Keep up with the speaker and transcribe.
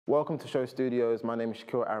Welcome to SHOWstudios. My name is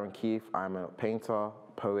Shaquille Keith. I'm a painter,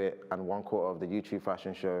 poet, and one quarter of the YouTube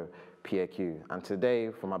fashion show PAQ. And today,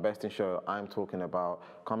 for my best in show, I'm talking about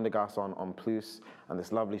Comme, Garçons, Homme, and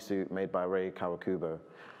this lovely suit made by Ray Kawakubo.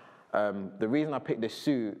 The reason I picked this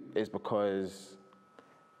suit is because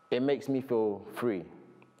it makes me feel free.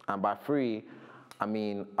 And by free, I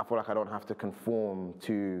mean, I feel like I don't have to conform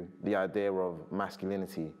to the idea of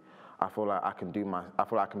masculinity. I feel like I can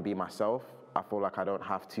be myself. I feel like I don't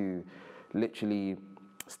have to literally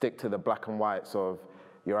stick to the black and whites of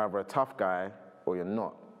you're either a tough guy or you're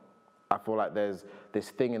not. I feel like there's this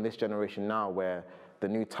thing in this generation now where the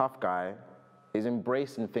new tough guy is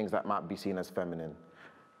embracing things that might be seen as feminine.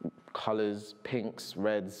 Colors, pinks,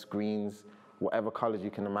 reds, greens, whatever colors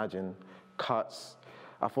you can imagine, cuts.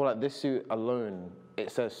 I feel like this suit alone,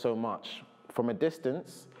 it says so much. From a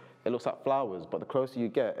distance, it looks like flowers, but the closer you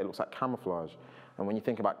get, it looks like camouflage. And when you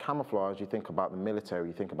think about camouflage, you think about the military,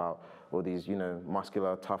 you think about all these,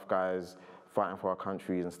 muscular, tough guys fighting for our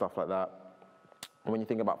countries and stuff like that. And when you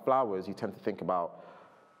think about flowers, you tend to think about,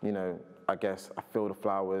 I guess, a field of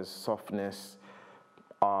flowers, softness,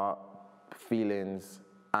 art, feelings.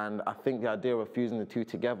 And I think the idea of fusing the two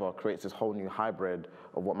together creates this whole new hybrid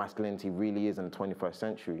of what masculinity really is in the 21st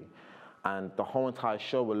century. And the whole entire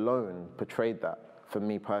show alone portrayed that for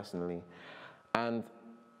me personally. And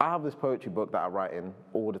I have this poetry book that I write in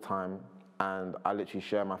all the time, and I literally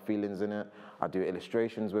share my feelings in it. I do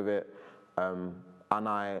illustrations with it, and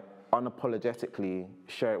I unapologetically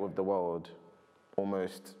share it with the world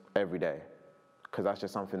almost every day, because that's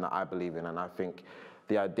just something that I believe in. And I think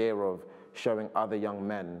the idea of showing other young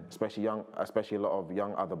men, especially a lot of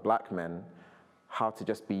young other black men, how to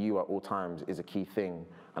just be you at all times is a key thing.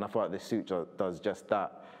 And I feel like this suit does just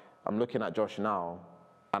that. I'm looking at Josh now,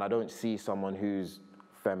 and I don't see someone who's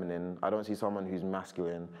feminine, I don't see someone who's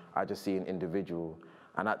masculine, I just see an individual.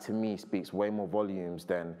 And that to me speaks way more volumes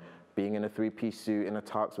than being in a three-piece suit in a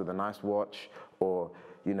tux with a nice watch, or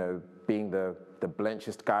being the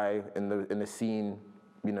blenchest guy in the scene,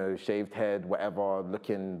 shaved head, whatever,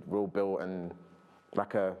 looking real built and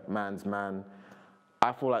like a man's man.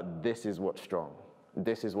 I feel like this is what's strong.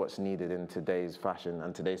 This is what's needed in today's fashion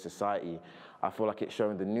and today's society. I feel like it's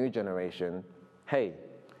showing the new generation, hey,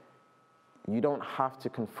 you don't have to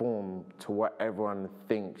conform to what everyone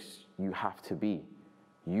thinks you have to be.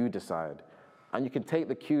 You decide. And you can take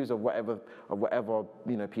the cues of whatever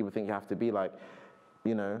people think you have to be. Like,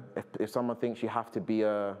 if someone thinks you have to be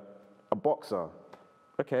a boxer,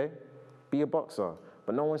 okay, be a boxer.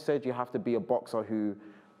 But no one said you have to be a boxer who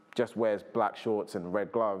just wears black shorts and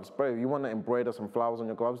red gloves. Bro, if you want to embroider some flowers on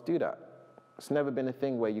your gloves, do that. It's never been a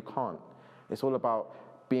thing where you can't. It's all about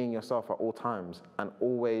being yourself at all times and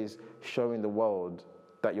always showing the world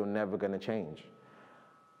that you're never going to change.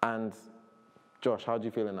 And Josh, how do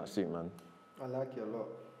you feel in that suit, man? I like it a lot.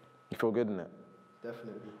 You feel good in it?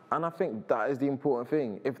 Definitely. And I think that is the important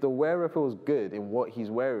thing. If the wearer feels good in what he's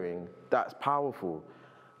wearing, that's powerful.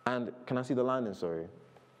 And can I see the lining, sorry?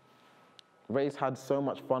 Ray's had so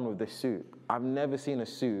much fun with this suit. I've never seen a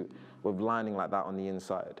suit with lining like that on the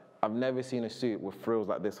inside. I've never seen a suit with frills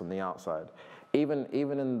like this on the outside. Even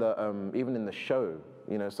in the show,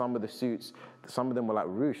 some of the suits, some of them were like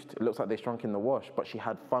ruched. It looks like they shrunk in the wash, but she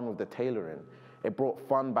had fun with the tailoring. It brought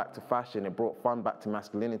fun back to fashion. It brought fun back to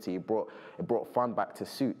masculinity. It brought fun back to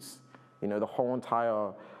suits. The whole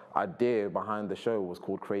entire idea behind the show was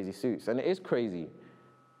called Crazy Suits, and it is crazy,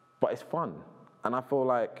 but it's fun. And I feel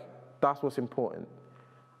like that's what's important.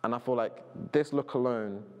 And I feel like this look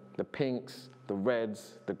alone, the pinks, the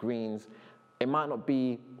reds, the greens, it might not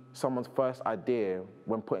be someone's first idea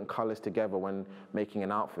when putting colors together when making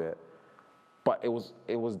an outfit, but it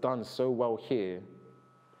was done so well here,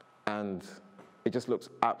 and it just looks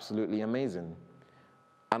absolutely amazing.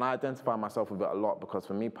 And I identify myself with it a lot because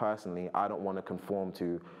for me personally, I don't want to conform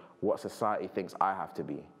to what society thinks I have to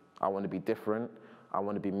be. I want to be different. I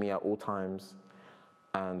want to be me at all times,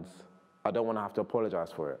 and I don't want to have to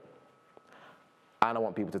apologize for it. And I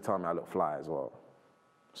want people to tell me I look fly as well.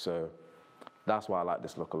 So that's why I like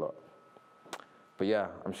this look a lot. But yeah,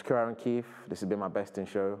 I'm Shaquille Keith. This has been my best in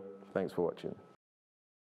show. Thanks for watching.